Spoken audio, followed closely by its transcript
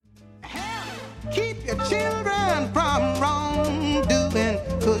Keep your children from wrongdoing,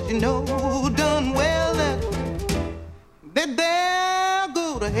 'cause you know done well that they'll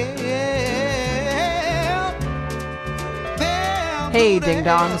go to hell. Hey,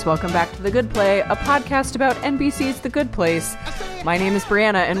 ding-dongs, welcome back to The Good Play, a podcast about NBC's The Good Place. My name is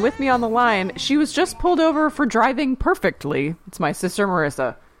Brianna, and with me on the line, she was just pulled over for driving perfectly. It's my sister,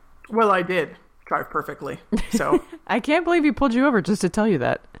 Marissa. Well, I did drive perfectly, so... I can't believe he pulled you over just to tell you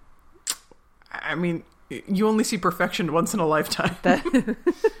that. I mean, you only see perfection once in a lifetime.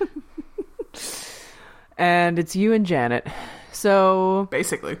 And it's you and Janet. So...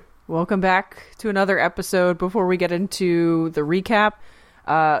 basically. Welcome back to another episode. Before we get into the recap,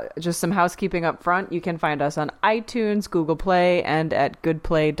 just some housekeeping up front. You can find us on iTunes, Google Play, and at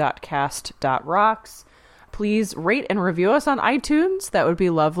goodplay.cast.rocks. Please rate and review us on iTunes. That would be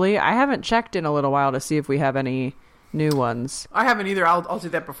lovely. I haven't checked in a little while to see if we have any new ones. I haven't either. I'll do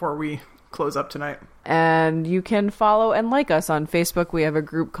that before we close up tonight. And you can follow and like us on Facebook. We have a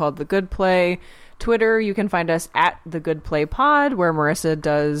group called The Good Play. Twitter, you can find us at The Good Play Pod, where Marissa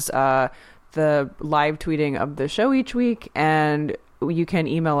does the live tweeting of the show each week, and you can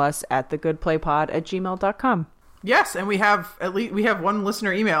email us at thegoodplaypod@gmail.com. Yes, and we have one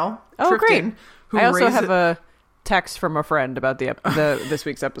listener email. Oh, Trifton, great! I also have a text from a friend about the this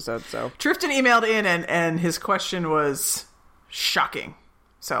week's episode. So Trifton emailed in, and his question was shocking.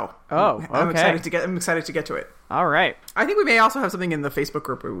 So okay. I'm excited to get to it. All right. I think we may also have something in the Facebook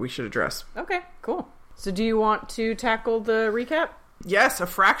group we should address. Okay, cool. So do you want to tackle the recap? Yes, a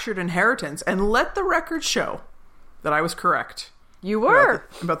fractured inheritance. And let the record show that I was correct. You were.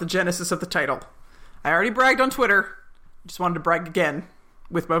 About the genesis of the title. I already bragged on Twitter. Just wanted to brag again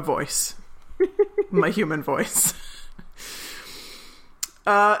with my voice. My human voice.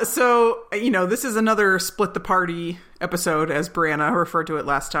 So, this is another split the party episode, as Brianna referred to it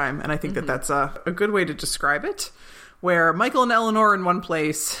last time, and I think that that's a good way to describe it, where Michael and Eleanor are in one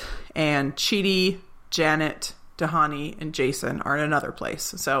place, and Chidi, Janet, Tahani, and Jason are in another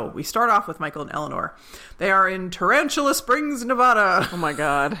place. So we start off with Michael and Eleanor. They are in Tarantula Springs, Nevada. Oh my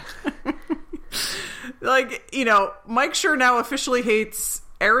god. Mike sure now officially hates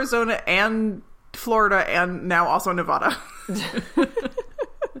Arizona and Florida, and now also Nevada.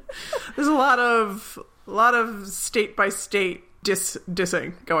 There's a lot of state by state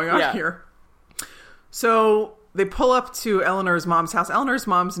dissing going on here. So they pull up to Eleanor's mom's house. Eleanor's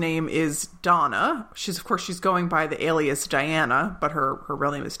mom's name is Donna. She's going by the alias Diana, but her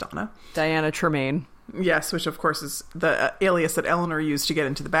real name is Donna. Diana Tremaine. Yes, which of course is the alias that Eleanor used to get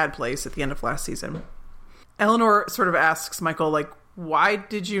into the bad place at the end of last season. Eleanor sort of asks Michael, why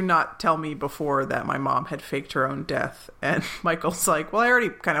did you not tell me before that my mom had faked her own death? And Michael's like, well, I already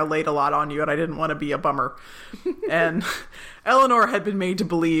kind of laid a lot on you and I didn't want to be a bummer. And Eleanor had been made to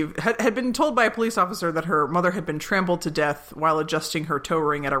believe, had been told by a police officer that her mother had been trampled to death while adjusting her toe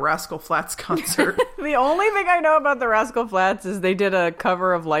ring at a Rascal Flatts concert. The only thing I know about the Rascal Flatts is they did a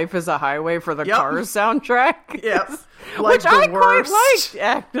cover of Life is a Highway for the Cars soundtrack. Yep. Which I quite liked.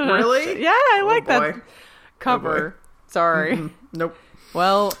 Really? Yeah, I like that cover. Sorry. Mm-hmm. Nope.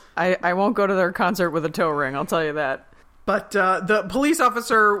 Well, I won't go to their concert with a toe ring, I'll tell you that. But the police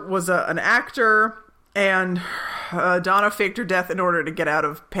officer was an actor, and Donna faked her death in order to get out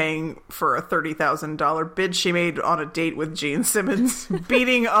of paying for a $30,000 bid she made on a date with Gene Simmons,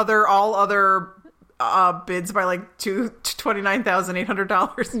 beating all other bids by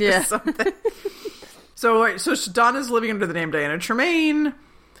 $29,800 or something. So Donna's living under the name Diana Tremaine,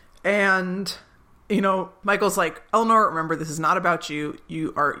 and... Michael's like, Eleanor, remember, this is not about you.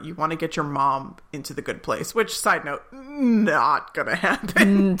 You want to get your mom into the good place, which, side note, not gonna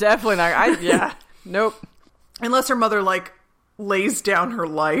happen. Definitely not. Nope. Unless her mother, lays down her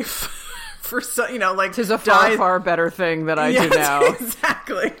life for, tis a far better thing than I do now.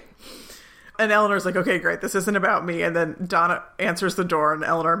 Exactly. And Eleanor's like, okay, great, this isn't about me. And then Donna answers the door, and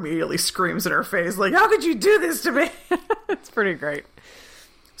Eleanor immediately screams in her face, how could you do this to me? It's pretty great.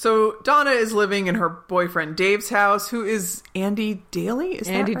 So Donna is living in her boyfriend Dave's house, who is Andy Daly. Is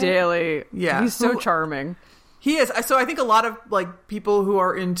Andy that right? Daly. Yeah, he's so charming. He is. So I think a lot of people who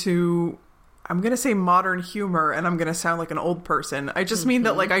are into, I'm going to say modern humor, and I'm going to sound like an old person. I just mean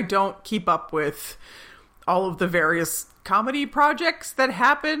that I don't keep up with all of the various comedy projects that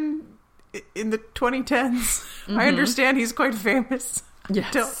happen in the 2010s. Mm-hmm. I understand he's quite famous.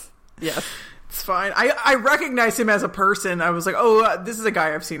 Yes. Yes. It's fine. I recognize him as a person. I was like, oh, this is a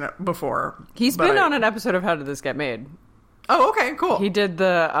guy I've seen before. He's been on an episode of How Did This Get Made? Oh, okay, cool. He did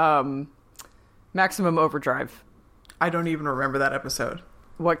the Maximum Overdrive. I don't even remember that episode.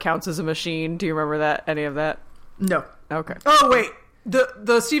 What Counts as a Machine? Do you remember that? Any of that? No. Okay. Oh, wait.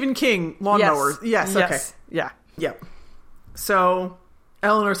 The Stephen King lawnmower. Yes. Okay. Yeah. Yep. So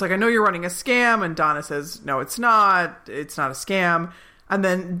Eleanor's like, I know you're running a scam. And Donna says, no, it's not. It's not a scam. And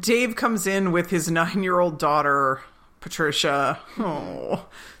then Dave comes in with his 9-year-old daughter, Patricia. Oh,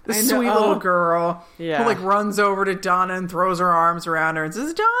 this sweet little girl. Yeah. Who like runs over to Donna and throws her arms around her and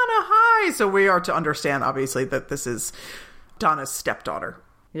says, Donna, hi. So we are to understand, obviously, that this is Donna's stepdaughter.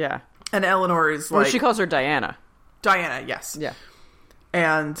 Yeah. And Eleanor is like... Well, she calls her Diana. Diana, yes. Yeah.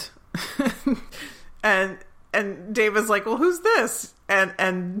 And and Dave is like, well, who's this?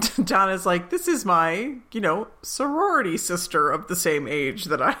 And Donna's like, this is my, sorority sister of the same age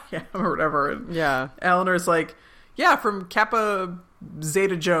that I am or whatever. And yeah. Eleanor's like, yeah, from Kappa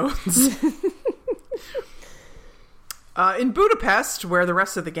Zeta Jones. In Budapest, where the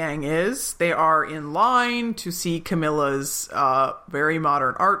rest of the gang is, they are in line to see Camilla's very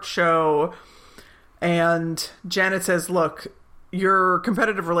modern art show. And Janet says, look, your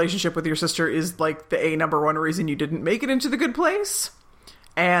competitive relationship with your sister is like the number one reason you didn't make it into the good place.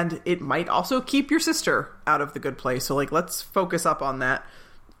 And it might also keep your sister out of the good place. So, like, let's focus up on that.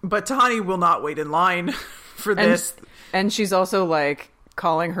 But Tahani will not wait in line for this. And she's also, like,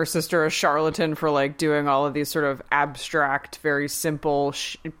 calling her sister a charlatan for, like, doing all of these sort of abstract, very simple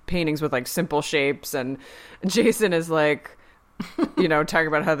paintings with, like, simple shapes. And Jason is, like, talking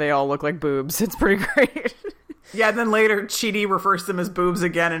about how they all look like boobs. It's pretty great. Yeah, and then later, Chidi refers to them as boobs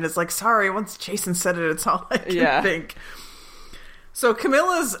again. And it's like, sorry, once Jason said it, it's all I can think. So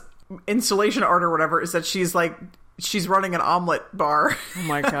Camilla's installation art or whatever is that she's running an omelet bar. Oh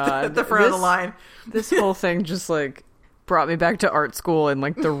my God. At the front of the line. This whole thing just like brought me back to art school in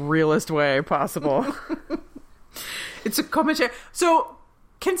like the realest way possible. It's a commentary. So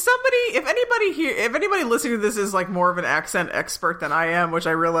can somebody, if anybody listening to this is like more of an accent expert than I am, which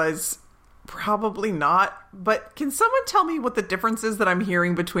I realize probably not, but can someone tell me what the difference is that I'm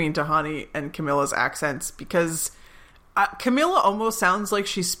hearing between Tahani and Camilla's accents? Because Camilla almost sounds like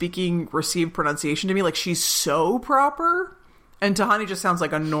she's speaking received pronunciation to me, like she's so proper, and Tahani just sounds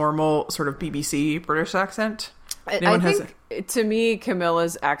like a normal sort of BBC British accent. I think to me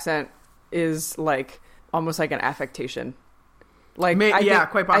Camilla's accent is like almost like an affectation. Like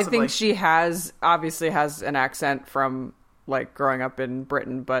quite possibly. I think she obviously has an accent from like growing up in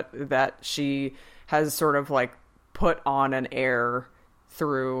Britain, but that she has sort of like put on an air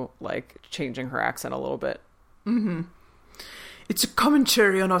through like changing her accent a little bit. Mm-hmm. It's a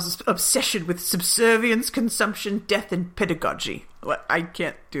commentary on our obsession with subservience, consumption, death, and pedagogy. Well, I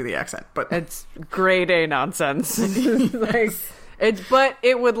can't do the accent, but it's grade A nonsense. But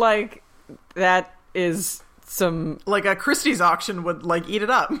it would like that is some like a Christie's auction would like eat it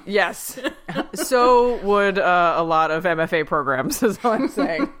up. Yes, so would a lot of MFA programs. Is all I'm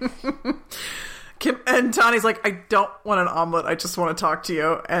saying. And Tani's like, I don't want an omelet. I just want to talk to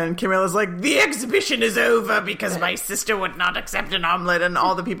you. And Camilla's like, the exhibition is over because my sister would not accept an omelet. And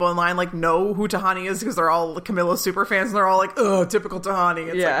all the people in line like know who Tahani is because they're all Camilla super fans. And they're all like, oh, typical Tahani.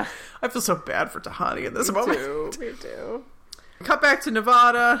 It's like, I feel so bad for Tahani in this moment. Me too. Cut back to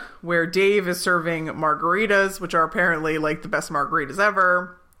Nevada, where Dave is serving margaritas, which are apparently like the best margaritas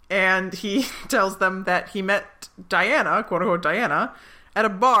ever. And he tells them that he met Diana, quote unquote Diana, at a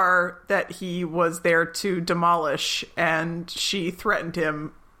bar that he was there to demolish, and she threatened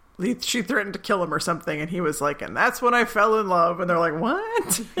him. She threatened to kill him or something, and he was like, and that's when I fell in love. And they're like,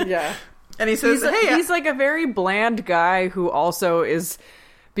 what? Yeah. And he says, he's like a very bland guy who also is,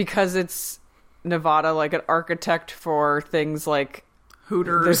 because it's Nevada, like an architect for things like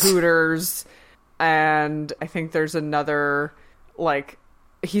Hooters. The Hooters. And I think there's another, like,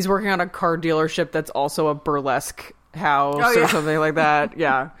 he's working on a car dealership that's also a burlesque house or something like that.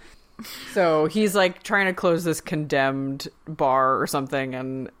 Yeah. So he's like trying to close this condemned bar or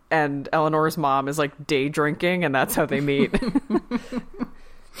something, and Eleanor's mom is like day drinking, and that's how they meet.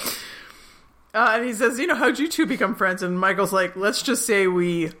 And he says, how'd you two become friends? And Michael's like, let's just say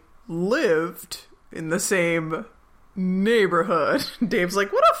we lived in the same neighborhood. Dave's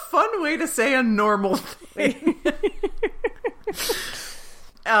like, what a fun way to say a normal thing.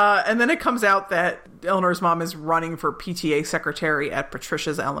 And then it comes out that Eleanor's mom is running for PTA secretary at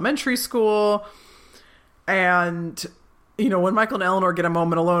Patricia's elementary school. And, when Michael and Eleanor get a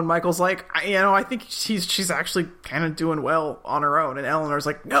moment alone, Michael's like, I think she's actually kind of doing well on her own. And Eleanor's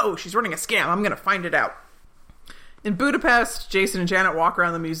like, no, she's running a scam. I'm going to find it out. In Budapest, Jason and Janet walk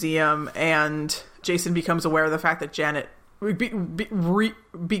around the museum, and Jason becomes aware of the fact that Janet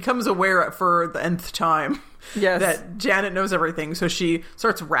becomes aware for the nth time that Janet knows everything. So she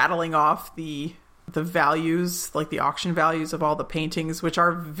starts rattling off the values, like the auction values of all the paintings, which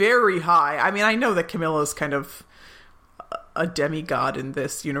are very high. I mean, I know that Camilla's kind of a demigod in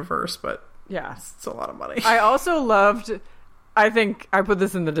this universe, but Yeah. it's a lot of money. I also loved, I think I put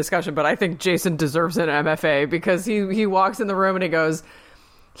this in the discussion, but I think Jason deserves an MFA because he walks in the room and he goes,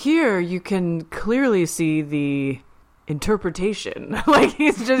 "Here you can clearly see the interpretation." Like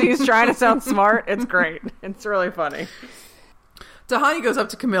he's trying to sound smart. It's great. It's really funny. Tahani goes up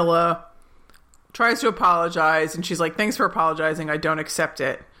to Camilla, tries to apologize, and she's like, "Thanks for apologizing. I don't accept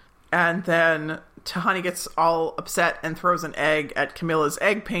it." And then Tahani gets all upset and throws an egg at Camilla's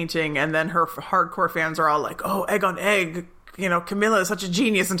egg painting, and then her hardcore fans are all like, "Oh, egg on egg. You know, Camilla is such a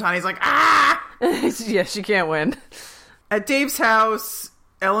genius." And Tahani's like, "Ah!" Yeah, she can't win. At Dave's house,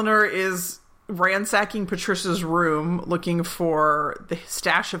 Eleanor is ransacking Patricia's room looking for the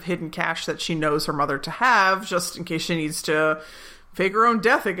stash of hidden cash that she knows her mother to have, just in case she needs to fake her own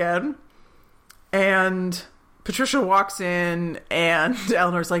death again. And Patricia walks in and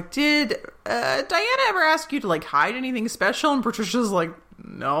Eleanor's like, "Did Diana ever ask you to like hide anything special?" And Patricia's like,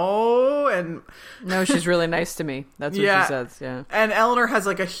 "No." And No, she's really nice to me. That's what she says. Yeah. And Eleanor has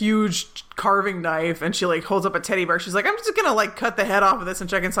like a huge carving knife and she like holds up a teddy bear. She's like, "I'm just gonna like cut the head off of this and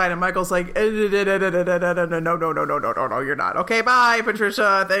check inside." And Michael's like, "No, you're not. Okay, bye,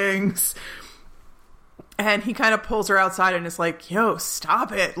 Patricia. Thanks." And he kind of pulls her outside and is like, "Yo,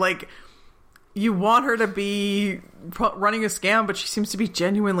 stop it. Like, you want her to be running a scam, but she seems to be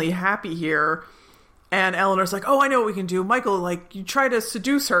genuinely happy here." And Eleanor's like, "Oh, I know what we can do. Michael, like, you try to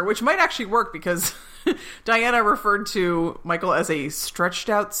seduce her," which might actually work because Diana referred to Michael as a stretched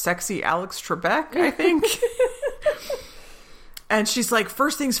out, sexy Alex Trebek, I think. And she's like,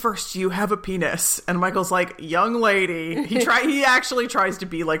 "First things first, you have a penis." And Michael's like, "Young lady." He actually tries to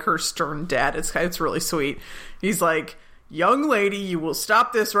be like her stern dad. It's really sweet. He's like, "Young lady, you will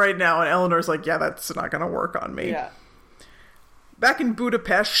stop this right now." And Eleanor's like, "Yeah, that's not going to work on me." Yeah. Back in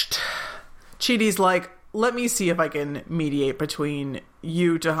Budapest, Chidi's like, "Let me see if I can mediate between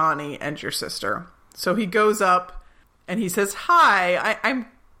you, Tahani, and your sister." So he goes up and he says, "Hi,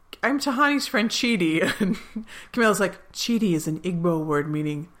 I'm Tahani's friend Chidi." And Camilla's like, "Chidi is an Igbo word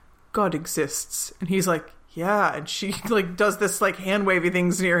meaning God exists." And he's like, "Yeah." And she like does this like hand wavy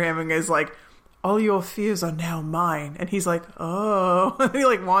things near him and is like, "All your fears are now mine." And he's like, "Oh." And he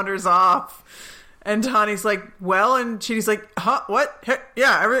like wanders off. And Tahani's like, "Well," and Chidi's like, "Huh? What? Hey,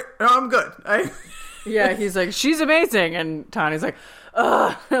 yeah, no, I'm good." Yeah, he's like, "She's amazing." And Tahani's like,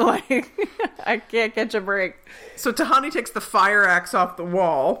 "Ugh." Like, I can't catch a break. So Tahani takes the fire axe off the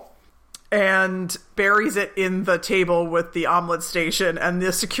wall and buries it in the table with the omelet station, and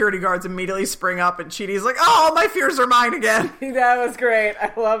the security guards immediately spring up, and Chidi's like, "Oh, my fears are mine again." That was great.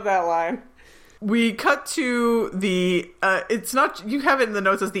 I love that line. We cut to the, it's not, you have it in the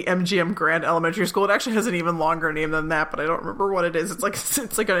notes as the MGM Grand Elementary School. It actually has an even longer name than that, but I don't remember what it is.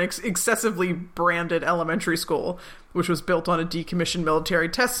 It's like an excessively branded elementary school, which was built on a decommissioned military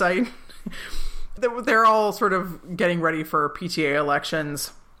test site. They're all sort of getting ready for PTA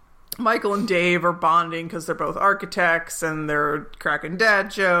elections. Michael and Dave are bonding because they're both architects and they're cracking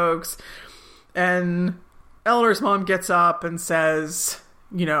dad jokes. And Eleanor's mom gets up and says,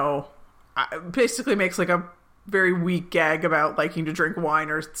 you know, basically makes like a very weak gag about liking to drink wine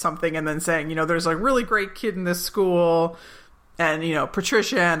or something, and then saying, you know, there's a really great kid in this school, and, you know,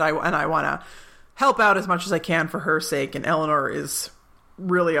 Patricia and I want to help out as much as I can for her sake. And Eleanor is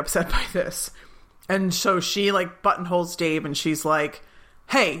really upset by this. And so she like buttonholes Dave and she's like,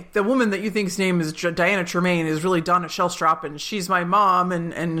 "Hey, the woman that you think's name is Diana Tremaine is really Donna Shellstrop, and she's my mom,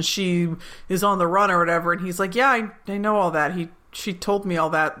 and she is on the run or whatever." And he's like, "Yeah, I know all that. She told me all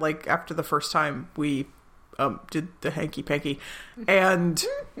that, like, after the first time we did the hanky-panky." And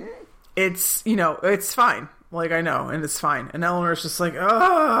it's, you know, it's fine. Like, I know, and it's fine. And Eleanor's just like,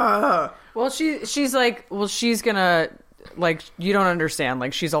 "Ugh." Well, she's like, well, she's gonna, like, you don't understand.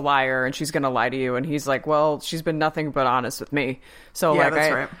 Like, she's a liar, and she's gonna lie to you. And he's like, well, she's been nothing but honest with me. So, yeah, like,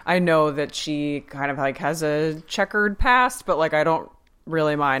 that's right. I know that she kind of, like, has a checkered past, but, like, I don't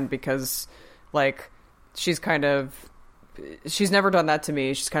really mind because, like, she's never done that to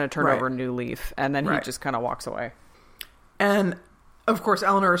me. She's kind of turned over a new leaf. And then he just kind of walks away. And, of course,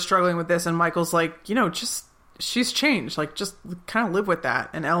 Eleanor is struggling with this. And Michael's like, you know, she's changed. Like, just kind of live with that.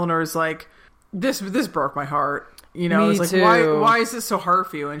 And Eleanor's like, this broke my heart. You know, Me it's like, too. why is this so hard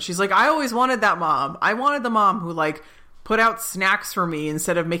for you? And she's like, I always wanted that mom. I wanted the mom who, like, put out snacks for me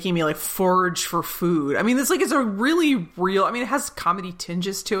instead of making me, like, forage for food. I mean, it's like, it's a really real, I mean, it has comedy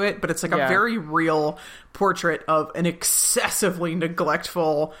tinges to it, but it's like a very real portrait of an excessively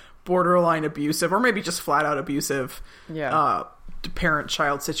neglectful, borderline abusive, or maybe just flat out abusive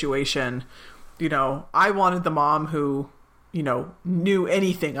parent-child situation. You know, I wanted the mom who knew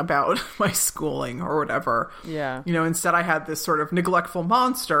anything about my schooling or whatever. Yeah. Instead I had this sort of neglectful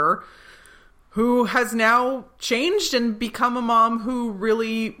monster who has now changed and become a mom who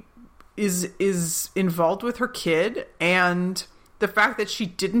really is involved with her kid. And the fact that she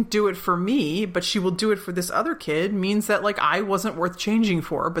didn't do it for me, but she will do it for this other kid, means that, like, I wasn't worth changing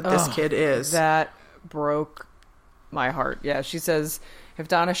for, but this kid is. That broke my heart. Yeah, she says, if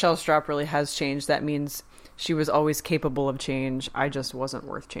Donna Shellstrop really has changed, that means she was always capable of change. I just wasn't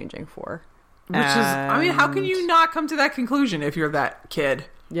worth changing for. Which is, I mean, how can you not come to that conclusion if you're that kid?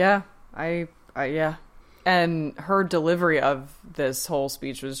 Yeah, yeah. And her delivery of this whole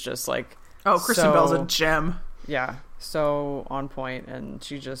speech was just like... Oh, Kristen Bell's a gem. Yeah, so on point. And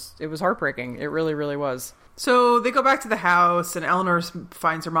it was heartbreaking. It really, really was. So they go back to the house, and Eleanor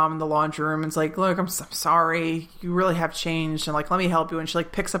finds her mom in the laundry room and is like, look, I'm sorry. You really have changed. And, like, let me help you. And she,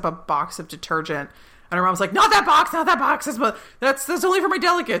 like, picks up a box of detergent. And her mom's like, not that box. That's only for my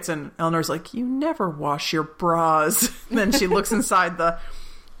delicates. And Eleanor's like, you never wash your bras. And then she looks inside the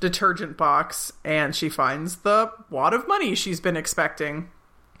detergent box, and she finds the wad of money she's been expecting.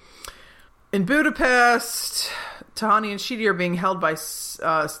 In Budapest, Tahani and Chidi are being held by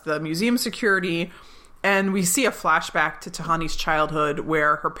the museum security, and we see a flashback to Tahani's childhood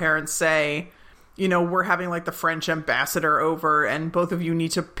where her parents say, we're having, like, the French ambassador over, and both of you need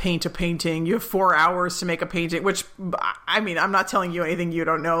to paint a painting. You have 4 hours to make a painting, which, I mean, I'm not telling you anything you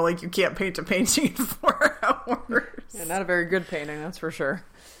don't know. Like, you can't paint a painting in 4 hours. Yeah, not a very good painting, that's for sure.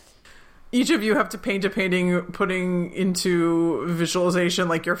 Each of you have to paint a painting putting into visualization,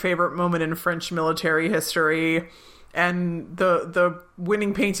 like, your favorite moment in French military history. And the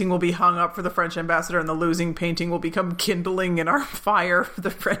winning painting will be hung up for the French ambassador, and the losing painting will become kindling in our fire for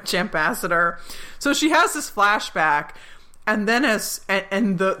the French ambassador. So she has this flashback, and then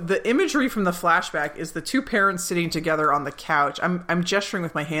the imagery from the flashback is the two parents sitting together on the couch. I'm gesturing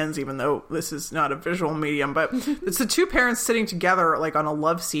with my hands, even though this is not a visual medium, but it's the two parents sitting together, like, on a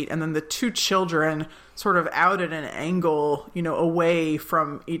love seat, and then the two children sort of out at an angle, away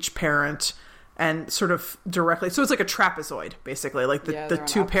from each parent. And sort of directly, so it's like a trapezoid, basically. Like the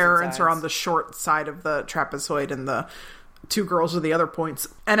two parents are on the short side of the trapezoid, and the two girls are the other points.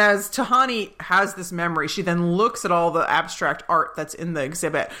 And as Tahani has this memory, she then looks at all the abstract art that's in the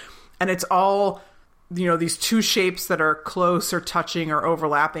exhibit, and it's all, these two shapes that are close or touching or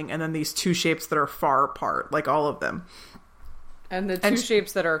overlapping, and then these two shapes that are far apart, like all of them. And the two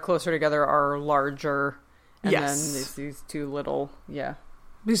shapes that are closer together are larger, and yes. then these two little,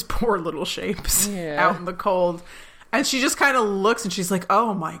 These poor little shapes out in the cold. And she just kind of looks, and she's like,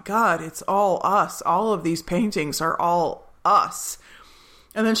 oh my God, it's all us. All of these paintings are all us.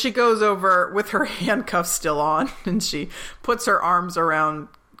 And then she goes over with her handcuffs still on, and she puts her arms around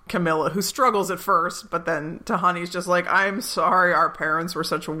Camilla, who struggles at first, but then Tahani's just like, I'm sorry our parents were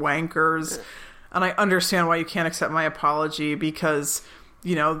such wankers. And I understand why you can't accept my apology, because...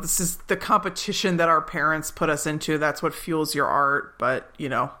 this is the competition that our parents put us into. That's what fuels your art. But,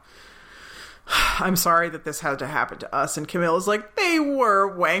 I'm sorry that this had to happen to us. And Camilla's like, they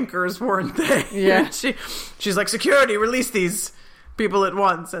were wankers, weren't they? Yeah. She's like, security, release these people at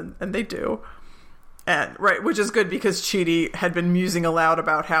once. And they do. And right, which is good, because Chidi had been musing aloud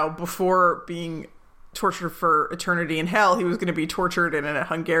about how before being tortured for eternity in hell, he was going to be tortured in a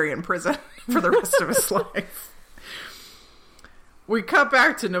Hungarian prison for the rest of his life. We cut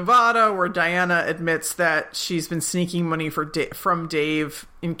back to Nevada, where Diana admits that she's been sneaking money from Dave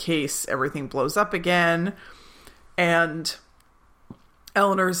in case everything blows up again. And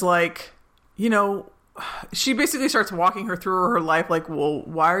Eleanor's like, she basically starts walking her through her life, like, well,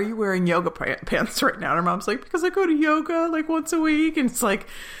 why are you wearing yoga pants right now? And her mom's like, because I go to yoga, like, once a week. And it's like,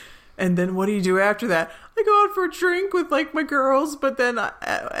 and then what do you do after that? I go out for a drink with, like, my girls, but then,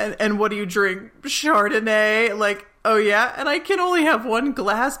 and what do you drink? Chardonnay, like, oh yeah, and I can only have one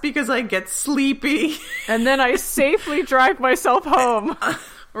glass because I get sleepy. And then I safely drive myself home.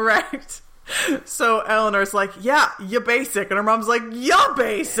 Right. So Eleanor's like, yeah, you're basic. And her mom's like, you're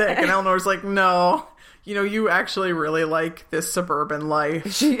basic. And Eleanor's like, no, you actually really like this suburban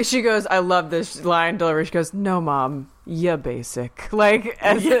life. She goes, I love this line delivery. She goes, no, Mom, you're basic. Like,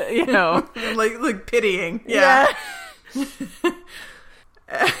 as like pitying. Yeah.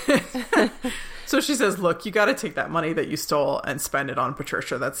 So she says, look, you got to take that money that you stole and spend it on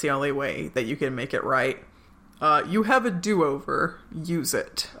Patricia. That's the only way that you can make it right. You have a do-over. Use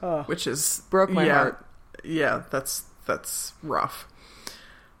it. Which is... broke my heart. Yeah, that's rough.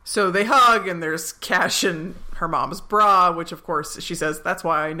 So they hug, and there's cash in her mom's bra, which, of course, she says, that's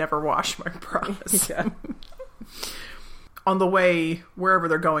why I never wash my bras. Yeah. on the way wherever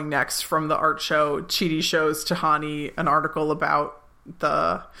they're going next from the art show, Chidi shows Tahani an article about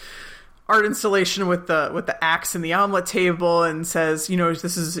the art installation with the axe and the omelet table, and says, you know,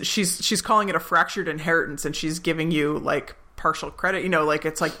 she's calling it a fractured inheritance, and she's giving you like partial credit, you know, like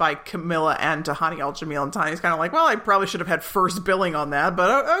it's like by Camilla and Tahani Al-Jamil, and Tahani's kind of like, well, I probably should have had first billing on that,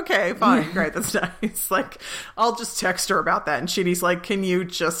 but okay, fine, great, that's nice. Like, I'll just text her about that. And Chidi's like, can you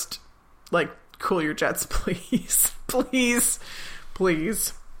just like cool your jets, please? Please.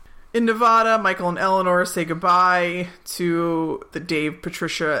 In Nevada, Michael and Eleanor say goodbye to the Dave,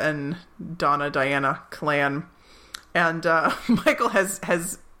 Patricia, and Donna Diana clan. And Michael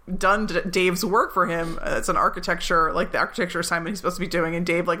has done Dave's work for him. It's an architecture, like the architecture assignment he's supposed to be doing. And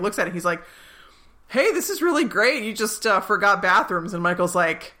Dave like looks at it. He's like, hey, this is really great. You just forgot bathrooms. And Michael's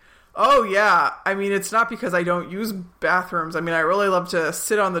like, oh yeah. I mean, it's not because I don't use bathrooms. I mean, I really love to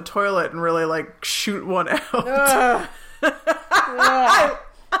sit on the toilet and really like shoot one out. I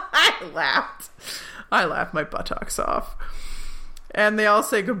laughed my buttocks off. And they all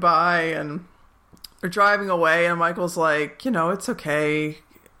say goodbye and they're driving away, and Michael's like, you know, it's okay.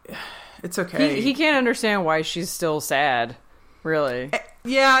 It's okay. He can't understand why she's still sad, really.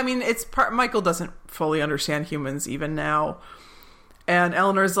 Yeah, I mean, Michael doesn't fully understand humans even now. And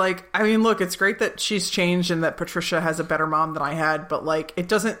Eleanor's like, I mean, look, it's great that she's changed and that Patricia has a better mom than I had, but like it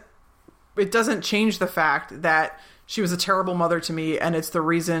doesn't change the fact that she was a terrible mother to me, and it's the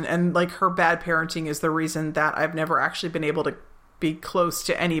reason, and like her bad parenting is the reason that I've never actually been able to be close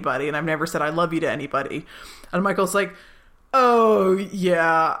to anybody, and I've never said I love you to anybody. And Michael's like, oh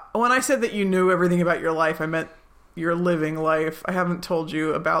yeah, when I said that you knew everything about your life, I meant your living life. I haven't told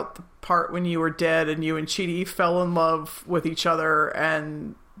you about the part when you were dead and you and Chidi fell in love with each other,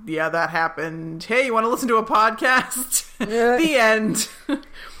 and yeah, that happened. Hey, you want to listen to a podcast? Yeah. The end.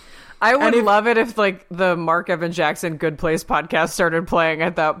 I would love it if like the Mark Evan Jackson Good Place podcast started playing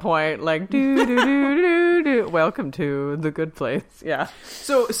at that point, like do welcome to the Good Place. Yeah.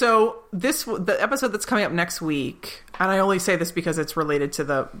 So the episode that's coming up next week, and I only say this because it's related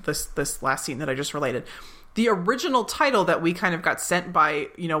to this last scene that I just related. The original title that we kind of got sent by,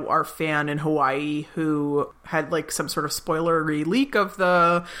 you know, our fan in Hawaii who had like some sort of spoilery leak of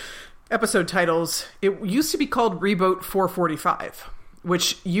the episode titles. It used to be called Reboot 445.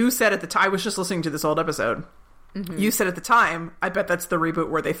 Which you said at the time, I was just listening to this old episode. Mm-hmm. You said at the time, I bet that's the reboot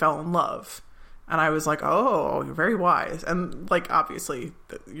where they fell in love. And I was like, oh, you're very wise. And like, obviously,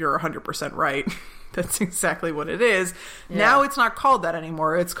 you're 100% right. That's exactly what it is. Yeah. Now it's not called that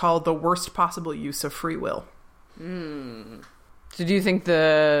anymore. It's called The Worst Possible Use of Free Will. Mm. So do you think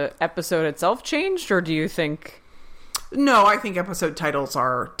the episode itself changed, or do you think... No, I think episode titles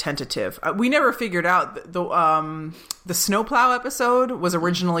are tentative. We never figured out the snowplow episode was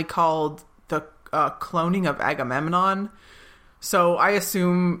originally called the cloning of Agamemnon. So I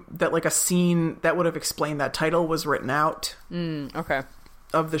assume that like a scene that would have explained that title was written out. Okay.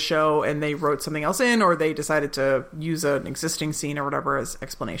 Of the show, and they wrote something else in, or they decided to use an existing scene or whatever as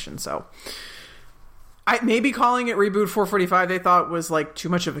explanation. So maybe calling it Reboot 445 they thought was like too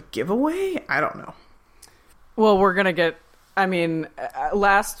much of a giveaway. I don't know. Well, we're going to get... I mean,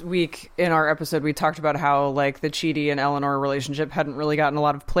 last week in our episode, we talked about how, like, the Chidi and Eleanor relationship hadn't really gotten a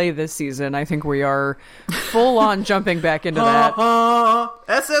lot of play this season. I think we are full-on jumping back into that.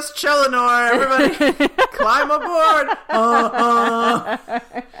 SS Cheleanor, everybody, climb aboard.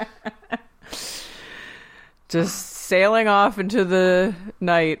 Just sailing off into the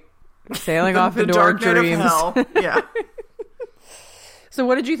night, sailing off into our dreams. Hell. Yeah. So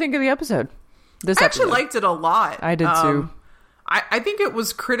what did you think of the episode? I actually liked it a lot. I did too. I think it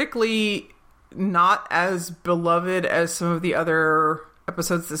was critically not as beloved as some of the other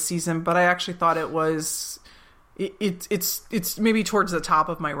episodes this season, but I actually thought it was it's maybe towards the top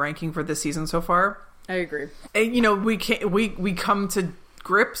of my ranking for this season so far. I agree. And, you know, we come to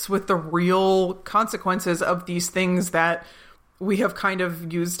grips with the real consequences of these things that we have kind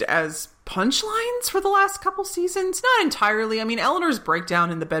of used as punchlines for the last couple seasons. Not entirely. I mean, Eleanor's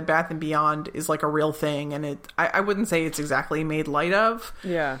breakdown in the Bed Bath & Beyond is like a real thing, and I wouldn't say it's exactly made light of.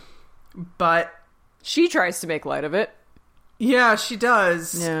 Yeah. But she tries to make light of it. Yeah, she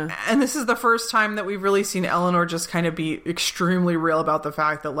does. Yeah. And this is the first time that we've really seen Eleanor just kind of be extremely real about the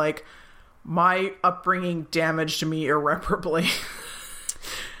fact that, like, my upbringing damaged me irreparably.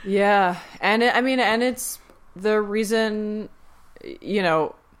 Yeah. And it's the reason... You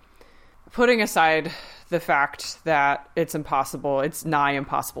know, putting aside the fact that it's nigh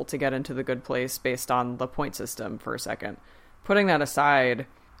impossible to get into the Good Place based on the point system for a second. Putting that aside,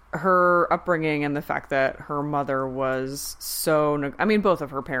 her upbringing and the fact that her mother was both of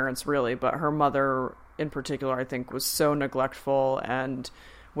her parents really, but her mother in particular, I think, was so neglectful and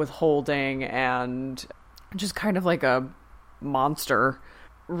withholding and just kind of like a monster,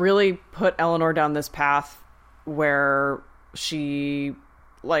 really put Eleanor down this path where she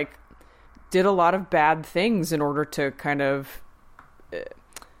like did a lot of bad things in order to kind of,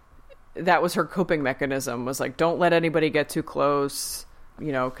 that was her coping mechanism, was like, don't let anybody get too close,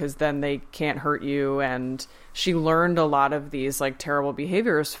 you know, because then they can't hurt you. And she learned a lot of these like terrible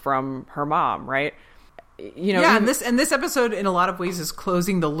behaviors from her mom, right? You know, yeah, and this episode in a lot of ways is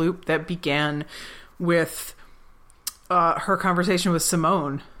closing the loop that began with her conversation with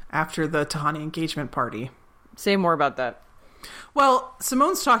Simone after the Tahani engagement party. Say more about that. Well,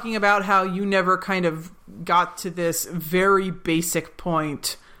 Simone's talking about how you never kind of got to this very basic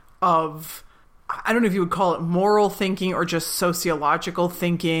point of, I don't know if you would call it moral thinking or just sociological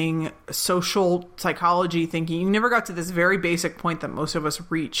thinking, social psychology thinking. You never got to this very basic point that most of us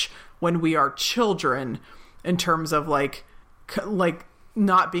reach when we are children in terms of like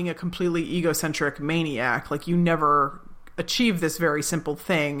not being a completely egocentric maniac. Like you never achieve this very simple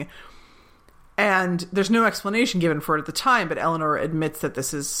thing. And there's no explanation given for it at the time, but Eleanor admits that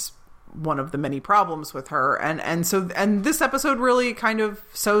this is one of the many problems with her. And so this episode really kind of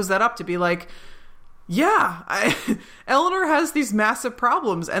sews that up to be like, yeah, Eleanor has these massive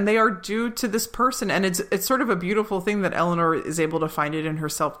problems and they are due to this person. And it's sort of a beautiful thing that Eleanor is able to find it in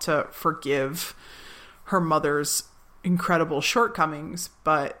herself to forgive her mother's incredible shortcomings,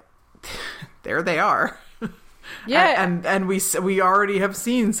 but there they are. Yeah. And we already have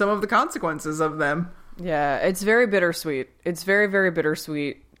seen some of the consequences of them. Yeah, it's very bittersweet. It's very, very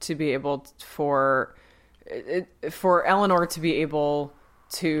bittersweet to be able for Eleanor to be able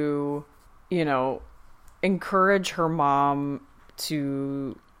to, you know, encourage her mom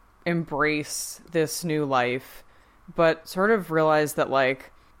to embrace this new life, but sort of realize that,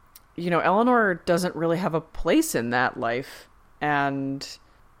 like, you know, Eleanor doesn't really have a place in that life. And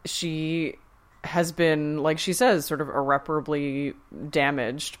she has been, like she says, sort of irreparably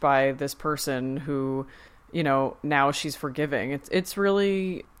damaged by this person who, you know, now she's forgiving. It's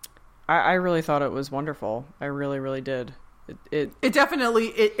really, I really thought it was wonderful. I really, really did. It definitely,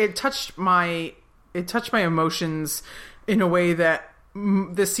 it touched my emotions in a way that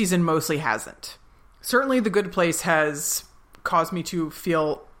this season mostly hasn't. Certainly The Good Place has caused me to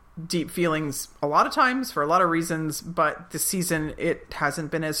feel deep feelings a lot of times for a lot of reasons, but this season it hasn't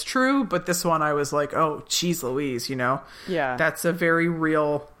been as true. But this one I was like, oh geez Louise, you know, yeah, that's a very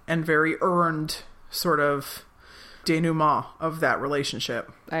real and very earned sort of denouement of that relationship.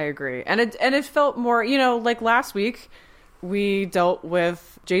 I agree. And it felt more, you know, like last week we dealt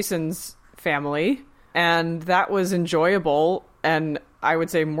with Jason's family and that was enjoyable and I would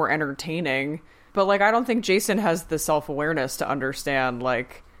say more entertaining, but like I don't think Jason has the self-awareness to understand,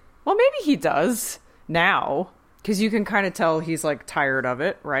 like, well, maybe he does now, because you can kind of tell he's, like, tired of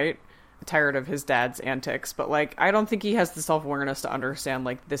it, right? Tired of his dad's antics. But, like, I don't think he has the self-awareness to understand,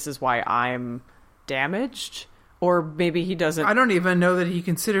 like, this is why I'm damaged. Or maybe he doesn't. I don't even know that he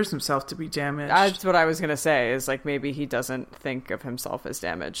considers himself to be damaged. That's what I was going to say, is, like, maybe he doesn't think of himself as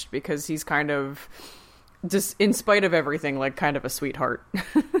damaged. Because he's kind of, just in spite of everything, like, kind of a sweetheart.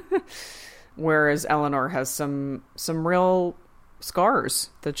 Whereas Eleanor has some real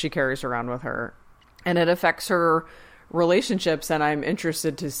scars that she carries around with her, and it affects her relationships, and I'm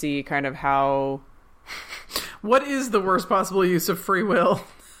interested to see kind of how what is the worst possible use of free will.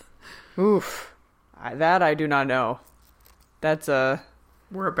 Oof, that I do not know. That's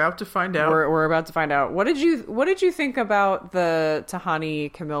we're about to find out. We're about to find out. What did you think about the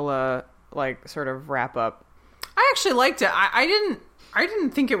Tahani Camilla, like, sort of wrap up? I actually liked it. I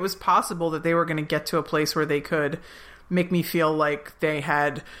didn't think it was possible that they were going to get to a place where they could make me feel like they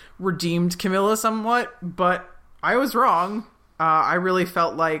had redeemed Camilla somewhat, but I was wrong. I really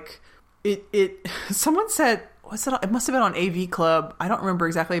felt like it someone said, it must have been on AV Club, I don't remember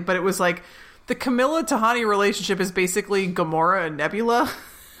exactly, but it was like the Camilla Tahani relationship is basically Gamora and Nebula.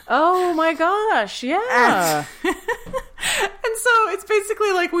 Oh my gosh, yeah. And so it's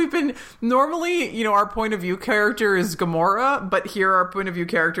basically like we've been, normally, you know, our point of view character is Gamora, but here our point of view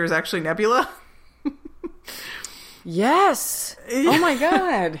character is actually Nebula. Yes. Oh my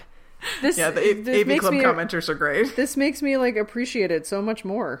god. This, yeah, the AV Club commenters are great. This makes me, like, appreciate it so much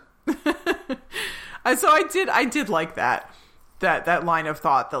more. So I did like that line of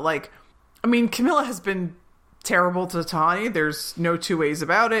thought that, like, I mean, Camilla has been terrible to Tahani. There's no two ways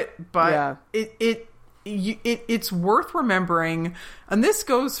about it, but yeah. It's worth remembering, and this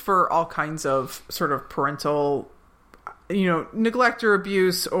goes for all kinds of sort of parental, you know, neglect or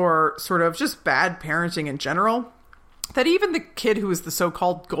abuse or sort of just bad parenting in general. that even the kid who is the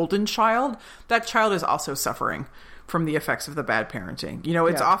so-called golden child, that child is also suffering from the effects of the bad parenting. You know,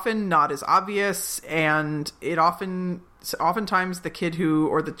 it's often not as obvious, and it oftentimes the kid who,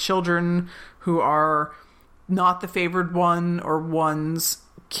 or the children who are not the favored one or ones,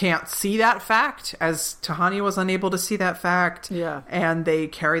 can't see that fact, as Tahani was unable to see that fact. Yeah. And they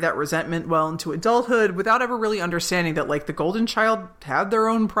carry that resentment well into adulthood without ever really understanding that, like, the golden child had their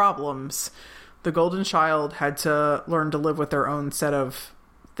own problems. The golden child had to learn to live with their own set of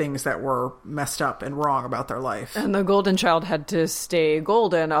things that were messed up and wrong about their life. And the golden child had to stay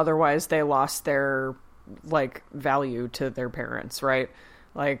golden, otherwise they lost their, like, value to their parents, right?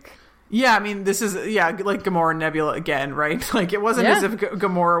 Like... Yeah, I mean, this is, like Gamora and Nebula again, right? Like, it wasn't as if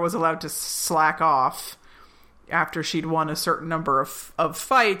Gamora was allowed to slack off after she'd won a certain number of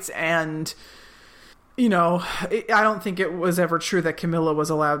fights, and, you know, I don't think it was ever true that Camilla was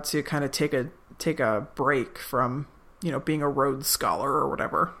allowed to kind of take a break from, you know, being a Rhodes Scholar or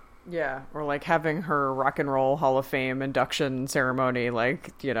whatever. Yeah, or, like, having her Rock and Roll Hall of Fame induction ceremony,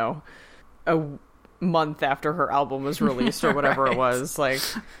 like, you know, a month after her album was released or whatever it was, like...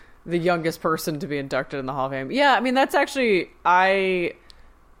 The youngest person to be inducted in the Hall of Fame. Yeah, I mean, that's actually...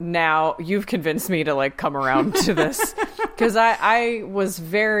 you've convinced me to, like, come around to this. Because I was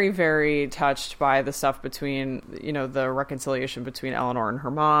very, very touched by the stuff between, you know, the reconciliation between Eleanor and her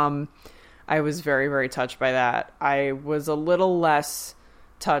mom. I was very, very touched by that. I was a little less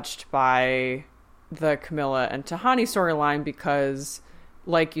touched by the Camilla and Tahani storyline because,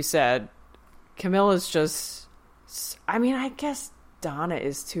 like you said, Camilla's just... I mean, I guess... Donna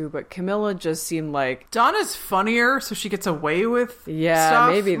is too, but Camilla just seemed like... Donna's funnier, so she gets away with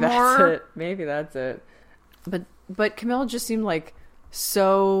stuff maybe that's more. it. Maybe that's it. But Camilla just seemed like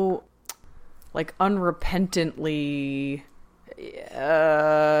so, like, unrepentantly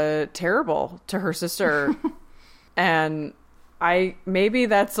terrible to her sister. And maybe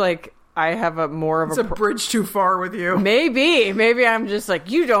that's like... I have a more of it's a bridge too far with you. Maybe I'm just like,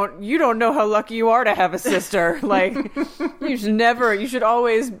 you don't know how lucky you are to have a sister. Like, you should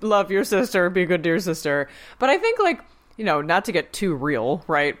always love your sister, be good to your sister. But I think, like, you know, not to get too real,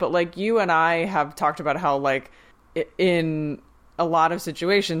 right? But, like, you and I have talked about how, like, in a lot of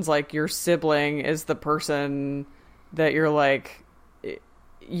situations, like, your sibling is the person that you're like,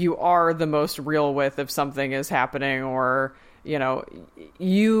 you are the most real with if something is happening, or, you know,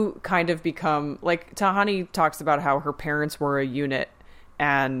 you kind of become, like, Tahani talks about how her parents were a unit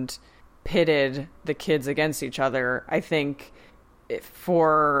and pitted the kids against each other. I think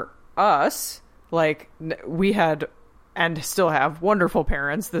for us, like, we had and still have wonderful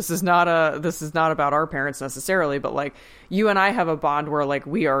parents. This is not about our parents necessarily, but, like, you and I have a bond where, like,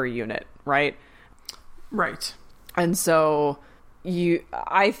 we are a unit, right? Right. And so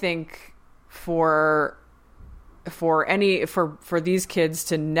I think for these kids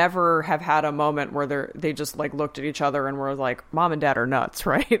to never have had a moment where they just, like, looked at each other and were like, mom and dad are nuts,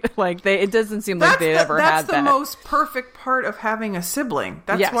 right? Like, it doesn't seem like they ever had that. That's the most perfect part of having a sibling.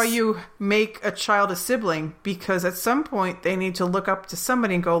 That's why you make a child a sibling, because at some point they need to look up to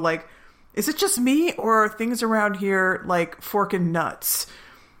somebody and go, like, is it just me, or are things around here, like, forking nuts?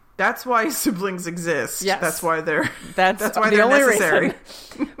 That's why siblings exist. Yes. That's why they're necessary.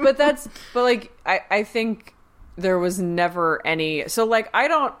 but like, I think there was never any, so, like,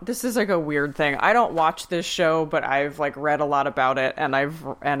 this is, like, a weird thing. I don't watch this show, but I've, like, read a lot about it, and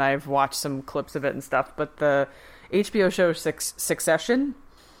I've watched some clips of it and stuff. But the HBO show Succession,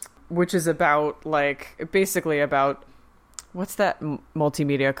 which is about, like, basically about, what's that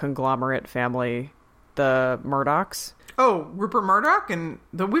multimedia conglomerate family, the Murdochs? Oh, Rupert Murdoch, and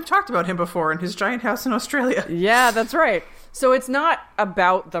we've talked about him before in his giant house in Australia. Yeah, that's right. So it's not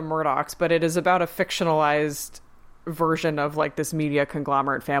about the Murdochs, but it is about a fictionalized version of, like, this media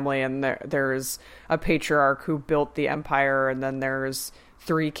conglomerate family, and there's a patriarch who built the empire, and then there's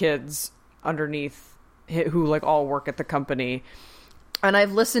 3 kids underneath who, like, all work at the company. And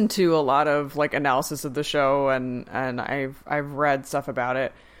I've listened to a lot of, like, analysis of the show, and I've read stuff about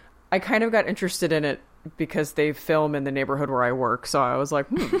it. I kind of got interested in it because they film in the neighborhood where I work, so I was like,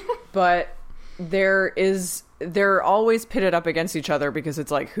 But they're always pitted up against each other because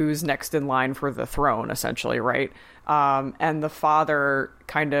it's like, who's next in line for the throne, essentially, right? And the father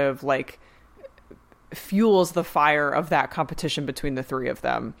kind of, like, fuels the fire of that competition between the 3 of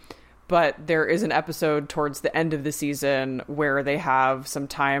them. But there is an episode towards the end of the season where they have some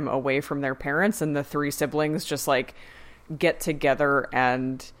time away from their parents, and the 3 siblings just, like, get together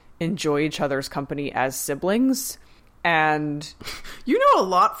and enjoy each other's company as siblings. And you know a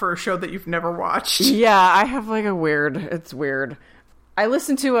lot for a show that you've never watched. Yeah, I have, like, it's weird. I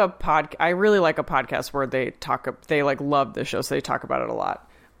listen to I really like a podcast where they like love the show, so they talk about it a lot.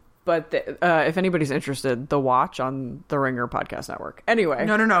 But if anybody's interested, The Watch on the Ringer Podcast Network. Anyway.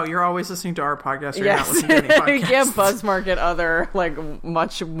 No. You're always listening to our podcast. You're not listening to any podcasts. Yeah, Buzzmarket, other, like,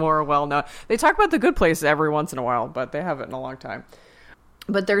 much more well-known. They talk about The Good Place every once in a while, but they haven't in a long time.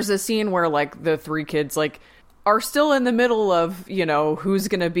 But there's a scene where, like, the three kids, like, are still in the middle of, you know, who's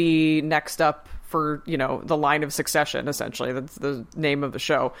going to be next up for, you know, the line of succession, essentially. That's the name of the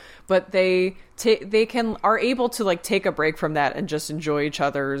show. But they are able to, like, take a break from that and just enjoy each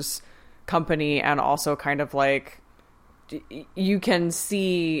other's company, and also kind of, like, you can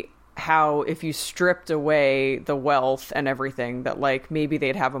see how if you stripped away the wealth and everything, that, like, maybe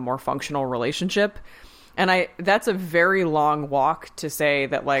they'd have a more functional relationship. And that's a very long walk to say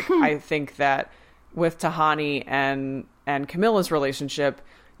that, like, I think that with Tahani and Camilla's relationship,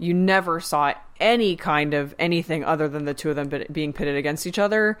 you never saw any kind of anything other than the two of them being pitted against each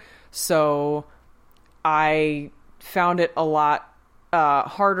other. So I found it a lot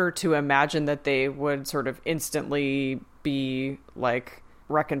harder to imagine that they would sort of instantly be, like,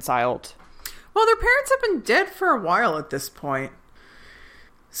 reconciled. Well, their parents have been dead for a while at this point.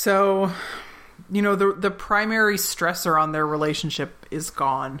 So, you know, the primary stressor on their relationship is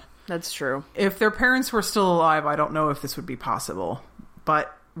gone. That's true. If their parents were still alive, I don't know if this would be possible.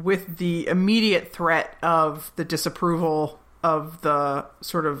 But with the immediate threat of the disapproval of the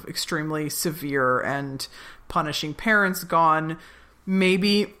sort of extremely severe and punishing parents gone,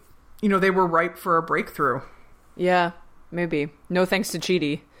 maybe, you know, they were ripe for a breakthrough. Yeah, maybe. No thanks to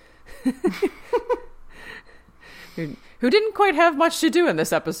Chidi. Who didn't quite have much to do in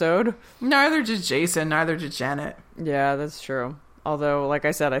this episode. Neither did Jason, neither did Janet. Yeah, that's true. Although, like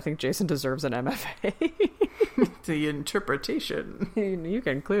I said, I think Jason deserves an MFA. The interpretation. You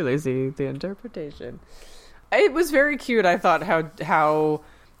can clearly see the interpretation. It was very cute, I thought, how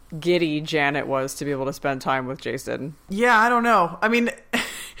giddy Janet was to be able to spend time with Jason. Yeah, I don't know. I mean,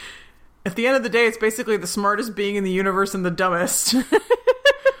 at the end of the day, it's basically the smartest being in the universe and the dumbest.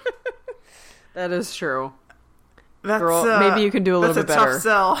 That is true. That's, Girl, maybe you can do a little bit better. That's a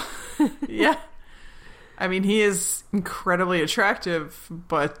tough sell. Yeah. I mean, he is incredibly attractive,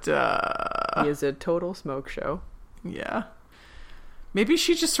 but... he is a total smoke show. Yeah. Maybe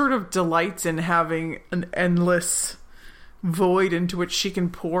she just sort of delights in having an endless void into which she can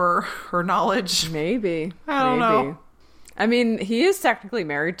pour her knowledge. Maybe. I don't know. I mean, he is technically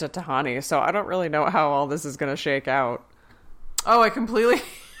married to Tahani, so I don't really know how all this is going to shake out. Oh, I completely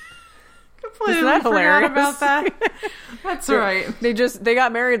Isn't that hilarious? About that. That's right. They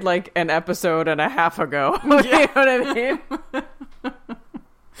got married like an episode and a half ago. Yeah. You know what I mean?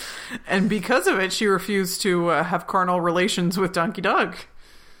 And because of it, she refused to have carnal relations with Donkey Doug.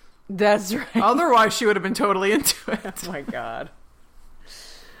 That's right. Otherwise, she would have been totally into it. Oh my god.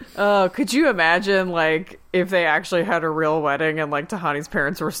 Could you imagine, like, if they actually had a real wedding and, like, Tahani's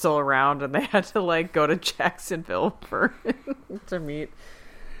parents were still around and they had to, like, go to Jacksonville to meet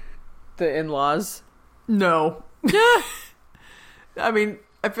the in-laws? No. I mean,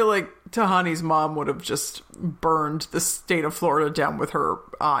 I feel like Tahani's mom would have just burned the state of Florida down with her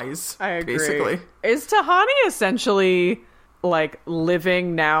eyes. I agree. Basically. Is Tahani essentially, like,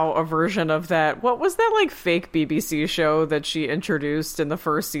 living now a version of that? What was that, like, fake BBC show that she introduced in the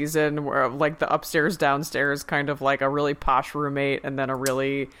first season where, like, the upstairs, downstairs, kind of like a really posh roommate and then a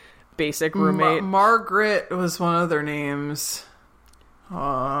really basic roommate? Margaret was one of their names.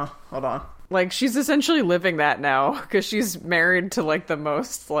 Hold on. Like, she's essentially living that now because she's married to, like, the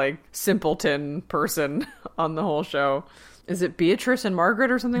most, like, simpleton person on the whole show. Is it Beatrice and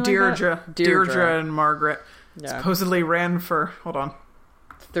Margaret or something like that? Deirdre and Margaret. Yeah. Supposedly ran for, hold on.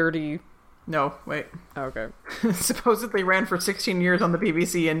 30. No, wait. Okay. Supposedly ran for 16 years on the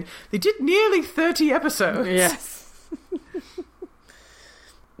BBC, and they did nearly 30 episodes. Yes.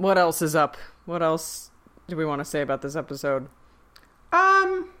 What else is up? What else do we want to say about this episode?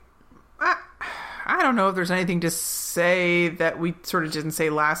 I don't know if there's anything to say that we sort of didn't say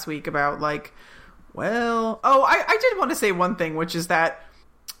last week about, like, well... Oh, I did want to say one thing, which is that,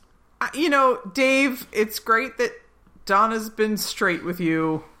 you know, Dave, it's great that Donna's been straight with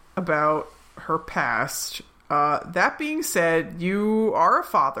you about her past. That being said, you are a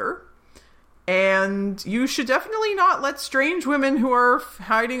father, and you should definitely not let strange women who are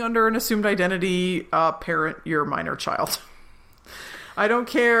hiding under an assumed identity parent your minor child. I don't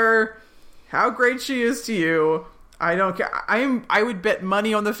care how great she is to you. I don't care. I would bet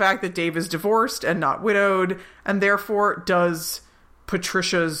money on the fact that Dave is divorced and not widowed, and therefore does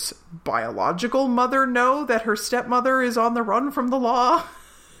Patricia's biological mother know that her stepmother is on the run from the law?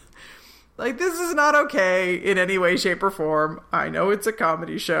 Like, this is not okay in any way, shape, or form. I know it's a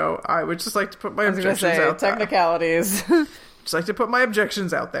comedy show. I would just like to put my objections out there. Technicalities. Just like to put my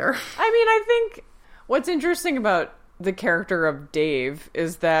objections out there. I mean, I think what's interesting about the character of Dave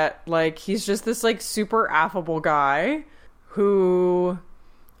is that, like, he's just this, like, super affable guy who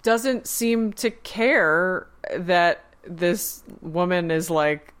doesn't seem to care that this woman is,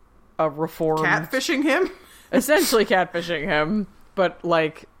 like, a reformed... Catfishing him? Essentially catfishing him, but,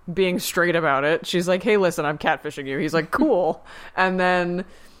 like, being straight about it. She's like, hey, listen, I'm catfishing you. He's like, cool. And then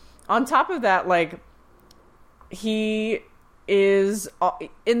on top of that, like, he is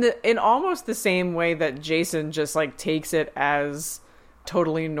in almost the same way that Jason just, like, takes it as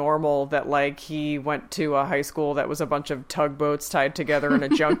totally normal that, like, he went to a high school that was a bunch of tugboats tied together in a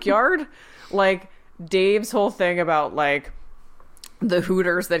junkyard. Like, Dave's whole thing about, like, the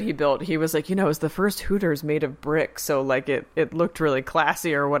Hooters that he built, he was like, you know, it was the first Hooters made of brick, so, like, it looked really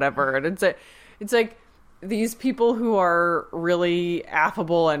classy or whatever. And it's like these people who are really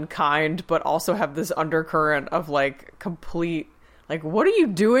affable and kind, but also have this undercurrent of, like, complete, like, what are you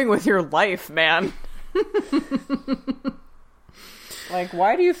doing with your life, man? Like,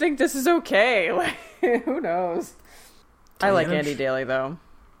 why do you think this is okay? Like, who knows? I like Andy Daly, though.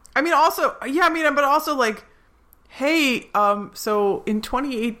 I mean, also, yeah, I mean, but also, like, hey, so in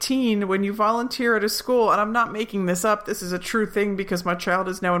 2018, when you volunteer at a school, and I'm not making this up, this is a true thing because my child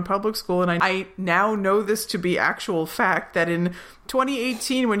is now in public school, and I now know this to be actual fact, that in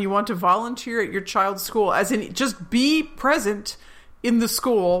 2018, when you want to volunteer at your child's school, as in just be present in the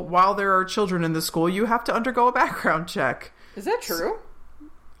school while there are children in the school, you have to undergo a background check. Is that true?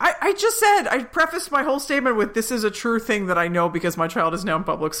 I just said, I prefaced my whole statement with, this is a true thing that I know because my child is now in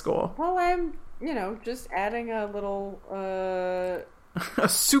public school. Well, I'm, you know, just adding a little, a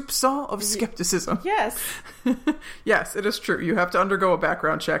soupçon of skepticism. Yes. Yes, it is true. You have to undergo a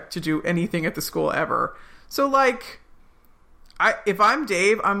background check to do anything at the school ever. So, like, if I'm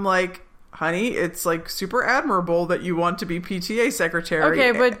Dave, I'm like, honey, it's, like, super admirable that you want to be PTA secretary.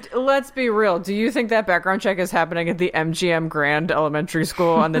 Okay, but let's be real. Do you think that background check is happening at the MGM Grand Elementary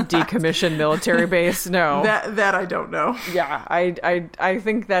School on the decommissioned military base? No. That I don't know. Yeah, I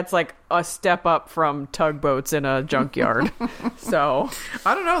think that's, like, a step up from tugboats in a junkyard. So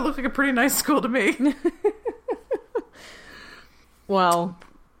I don't know. It looked like a pretty nice school to me. Well,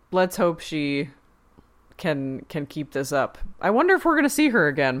 let's hope she can keep this up. I wonder if we're going to see her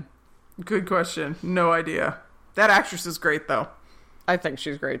again. Good question. No idea. That actress is great, though. I think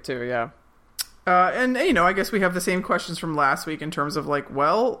she's great, too, yeah. And, you know, I guess we have the same questions from last week in terms of, like,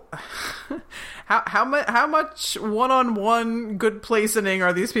 well, how much one-on-one good placening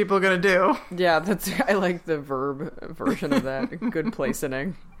are these people going to do? Yeah, I like the verb version of that. Good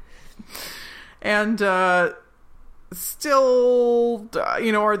placening. And, still,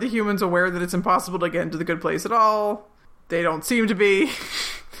 you know, are the humans aware that it's impossible to get into the good place at all? They don't seem to be.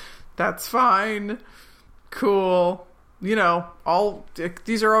 That's fine. Cool. You know,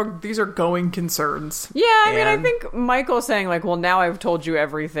 these are going concerns. Yeah, I mean, I think Michael saying, like, well, now I've told you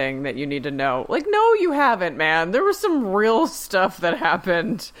everything that you need to know. Like, no, you haven't, man. There was some real stuff that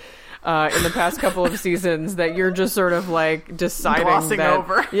happened in the past couple of seasons that you're just sort of, like, deciding glossing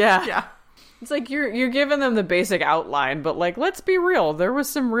over. Yeah. Yeah. It's like you're giving them the basic outline, but, like, let's be real. There was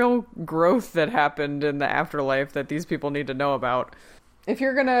some real growth that happened in the afterlife that these people need to know about. If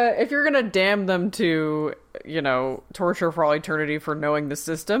you're gonna damn them to, you know, torture for all eternity for knowing the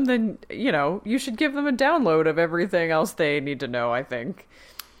system, then, you know, you should give them a download of everything else they need to know, I think.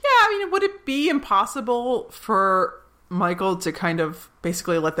 Yeah, I mean, would it be impossible for Michael to kind of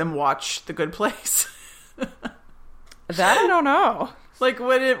basically let them watch The Good Place? That I don't know. Like,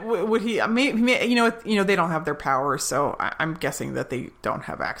 would he? You know, they don't have their power, so I'm guessing that they don't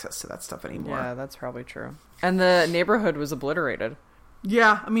have access to that stuff anymore. Yeah, that's probably true. And the neighborhood was obliterated.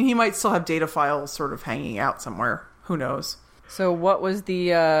 Yeah, I mean, he might still have data files sort of hanging out somewhere. Who knows? So what was the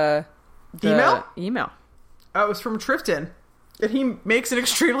email? Email. It was from Trifton. And he makes an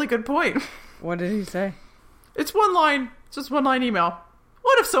extremely good point. What did he say? It's one line. It's just one line email.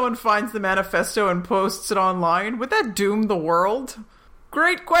 What if someone finds the manifesto and posts it online? Would that doom the world?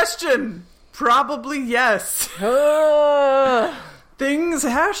 Great question. Probably yes. Things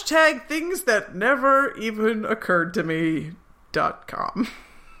that never even occurred to me. .com.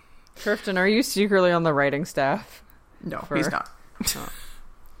 Trifton, are you secretly on the writing staff? No, he's not. Oh.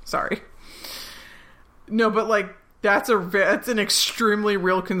 Sorry. No, but, like, that's an extremely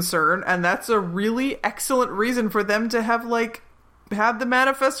real concern, and that's a really excellent reason for them to have the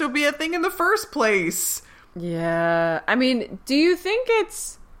manifesto be a thing in the first place. Yeah. I mean, do you think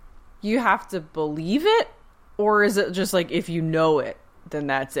it's you have to believe it, or is it just like if you know it, then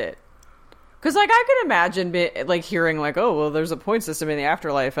that's it? Because, like, I could imagine, like, hearing, like, oh, well, there's a point system in the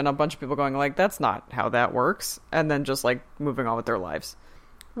afterlife, and a bunch of people going, like, that's not how that works, and then just, like, moving on with their lives.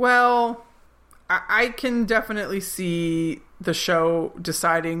 Well, I can definitely see the show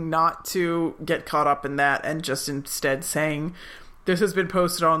deciding not to get caught up in that and just instead saying, this has been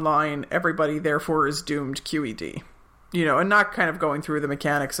posted online, everybody therefore is doomed QED. You know, and not kind of going through the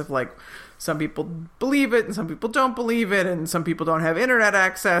mechanics of, like, some people believe it and some people don't believe it and some people don't have internet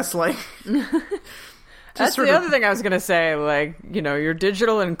access, like... That's the other thing I was going to say, like, you know, your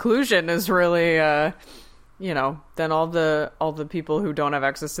digital inclusion is really, you know, then all the people who don't have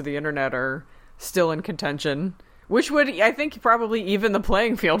access to the internet are still in contention, which would, I think, probably even the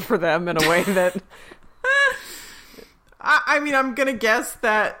playing field for them in a way that... I mean, I'm going to guess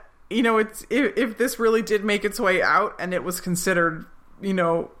that, you know, it's if this really did make its way out and it was considered, you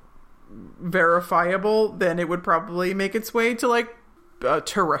know, verifiable, then it would probably make its way to, like,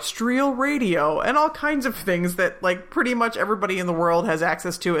 terrestrial radio and all kinds of things that, like, pretty much everybody in the world has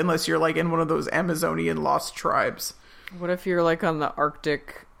access to, unless you're, like, in one of those Amazonian lost tribes. What if you're, like, on the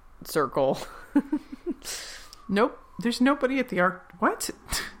Arctic Circle? Nope. There's nobody at the What?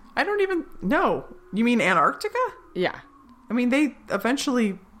 I don't even know. You mean Antarctica? Yeah. I mean, they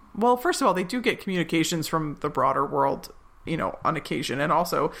eventually... Well, first of all, they do get communications from the broader world, you know, on occasion. And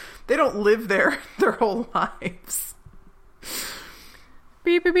also, they don't live there their whole lives.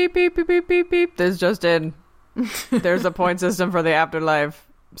 Beep, beep, beep, beep, beep, beep, beep, beep. This just in. There's a point system for the afterlife.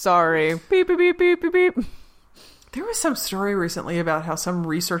 Sorry. Beep, beep, beep, beep, beep, beep. There was some story recently about how some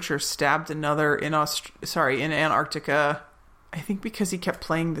researcher stabbed another in Antarctica. I think because he kept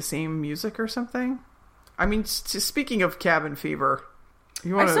playing the same music or something. I mean, speaking of cabin fever...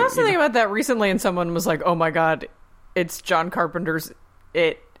 I saw something about that recently, and someone was like, oh my god, it's John Carpenter's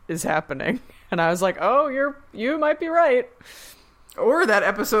It is happening. And I was like, oh, you might be right. Or that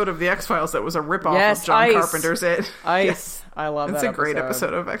episode of The X-Files that was a ripoff of John Carpenter's It. Yes. I love that It's a great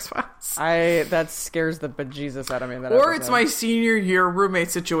episode of X-Files. That scares the bejesus out of me. Or it's my senior year roommate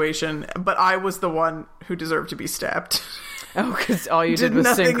situation, but I was the one who deserved to be stabbed. Oh, because all you did was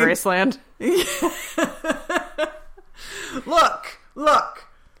sing Graceland? Look,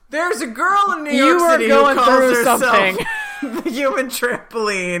 there's a girl in New York City who calls herself the human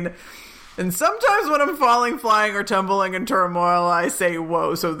trampoline. And sometimes when I'm falling, flying, or tumbling in turmoil, I say,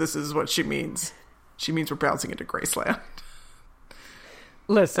 whoa, so this is what she means. She means we're bouncing into Graceland.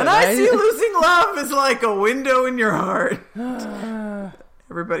 Listen, and I see losing love is like a window in your heart.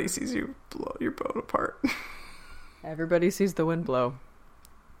 Everybody sees you blow your boat apart. Everybody sees the wind blow.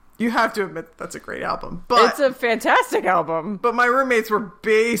 You have to admit that's a great album. But it's a fantastic album. But my roommates were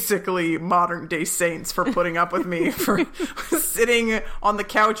basically modern day saints for putting up with me for sitting on the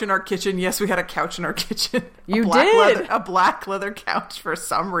couch in our kitchen. Yes, we had a couch in our kitchen. You did? A black leather couch for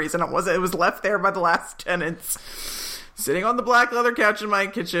some reason. It was left there by the last tenants. Sitting on the black leather couch in my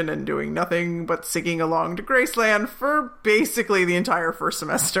kitchen and doing nothing but singing along to Graceland for basically the entire first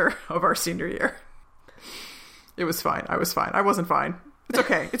semester of our senior year. It was fine. I was fine. I wasn't fine. It's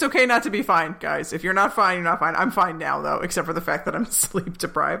okay. It's okay not to be fine, guys. If you're not fine, you're not fine. I'm fine now, though, except for the fact that I'm sleep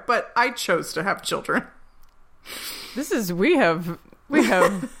deprived. But I chose to have children. We have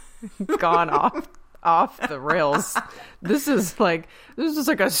gone off the rails. This is like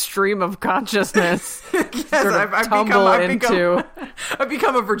a stream of consciousness. Yes, I've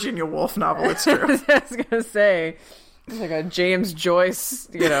become a Virginia Woolf novel. It's true. I was gonna say. It's like a James Joyce,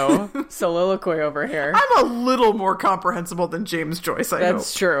 soliloquy over here. I'm a little more comprehensible than James Joyce, I hope.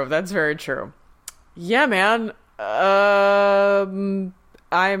 That's true. That's very true. Yeah, man. I'm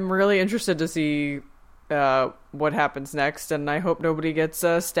really interested to see what happens next, and I hope nobody gets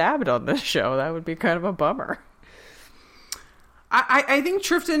stabbed on this show. That would be kind of a bummer. I think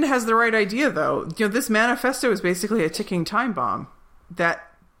Trifton has the right idea, though. This manifesto is basically a ticking time bomb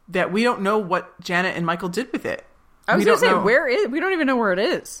that we don't know what Janet and Michael did with it. I was going to say, we don't even know where it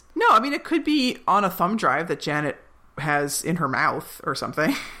is. No, I mean, it could be on a thumb drive that Janet has in her mouth or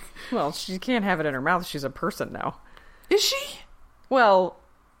something. Well, she can't have it in her mouth. She's a person now. Is she? Well,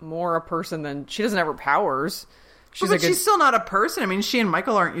 more a person than... She doesn't have her powers. She's still not a person. I mean, she and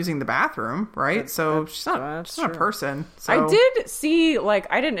Michael aren't using the bathroom, right? So she's not a person. So. I did see,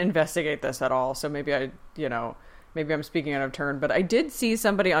 I didn't investigate this at all, so maybe maybe I'm speaking out of turn, but I did see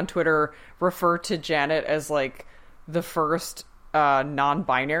somebody on Twitter refer to Janet as, the first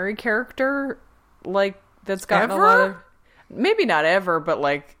non-binary character that's gotten ever? a lot of, maybe not ever,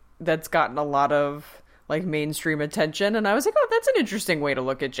 but that's gotten a lot of mainstream attention. And I was like, oh, that's an interesting way to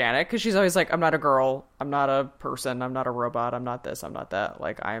look at Janet, because she's always like, I'm not a girl, I'm not a person, I'm not a robot, I'm not this, I'm not that,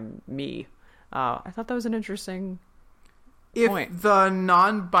 I'm me. I thought that was an interesting point. the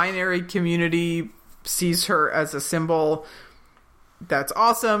non-binary community sees her as a symbol, that's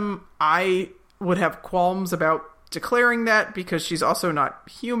awesome. I would have qualms about declaring that because she's also not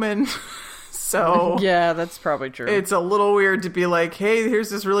human. So yeah, that's probably true. It's a little weird to be like, hey, here's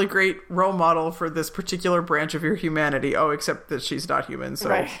this really great role model for this particular branch of your humanity. Oh, except that she's not human. So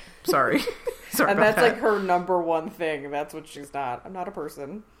right. Sorry. Sorry and about that's that. like her number one thing. That's what she's not. I'm not a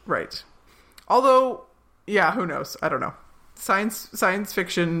person. Right. Although, yeah, who knows? I don't know. Science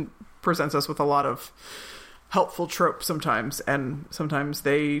fiction presents us with a lot of helpful tropes sometimes, and sometimes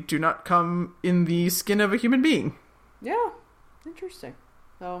they do not come in the skin of a human being. Yeah. Interesting.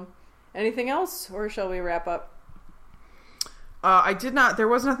 Anything else, or shall we wrap up? There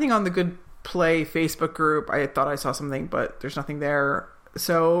was nothing on the Good Play Facebook group. I thought I saw something, but there's nothing there.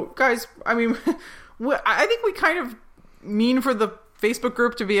 So, guys, I mean, I think we kind of mean for the Facebook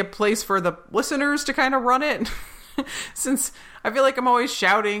group to be a place for the listeners to kind of run it. Since I feel like I'm always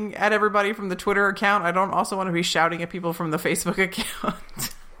shouting at everybody from the Twitter account, I don't also want to be shouting at people from the Facebook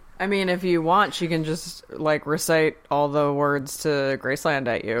account. I mean, if you want, she can just, like, recite all the words to Graceland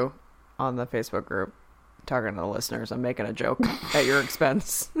at you on the Facebook group. Talking to the listeners, I'm making a joke at your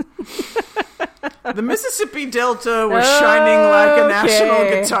expense. The Mississippi Delta was shining like a national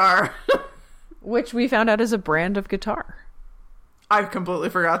guitar. Which we found out is a brand of guitar. I completely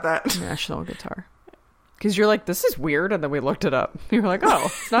forgot that. National guitar. Because you're like, this is weird, and then we looked it up. You're like, oh,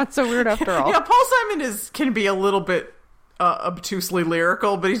 it's not so weird after all. Yeah, Paul Simon can be a little bit obtusely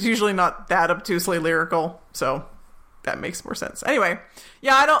lyrical, but he's usually not that obtusely lyrical, so that makes more sense. Anyway,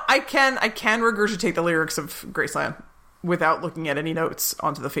 yeah, I can regurgitate the lyrics of Graceland without looking at any notes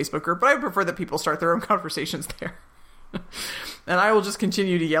onto the Facebook group, but I prefer that people start their own conversations there. And I will just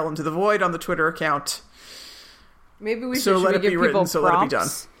continue to yell into the void on the Twitter account. Maybe we should let it be written, so let it be done.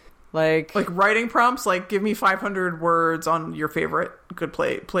 Like writing prompts, like give me 500 words on your favorite Good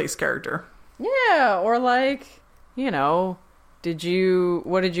Place character. Yeah, or like, what did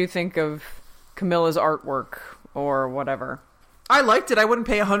you think of Camilla's artwork or whatever? I liked it. I wouldn't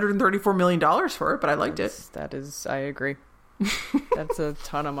pay $134 million for it, but I liked it. That is, I agree. That's a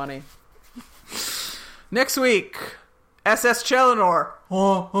ton of money. Next week, SS Cheleanor.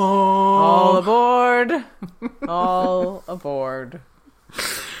 All aboard. All aboard.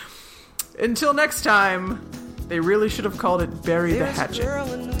 Until next time, they really should have called it Bury the Hatchet.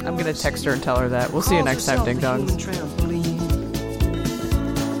 I'm going to text her and tell her that. We'll see you next time, Ding Dong.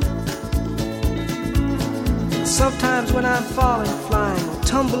 Sometimes when I'm falling, flying, or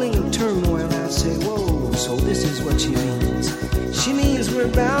tumbling in turmoil, I say, whoa, so this is what she means. She means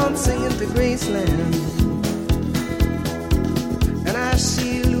we're bouncing into Graceland. And I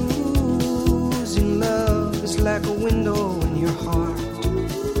see losing love is like a window in your heart.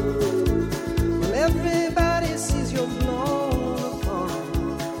 Well, everybody sees you're blown apart.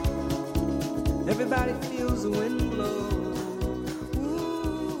 Everybody feels the wind blow.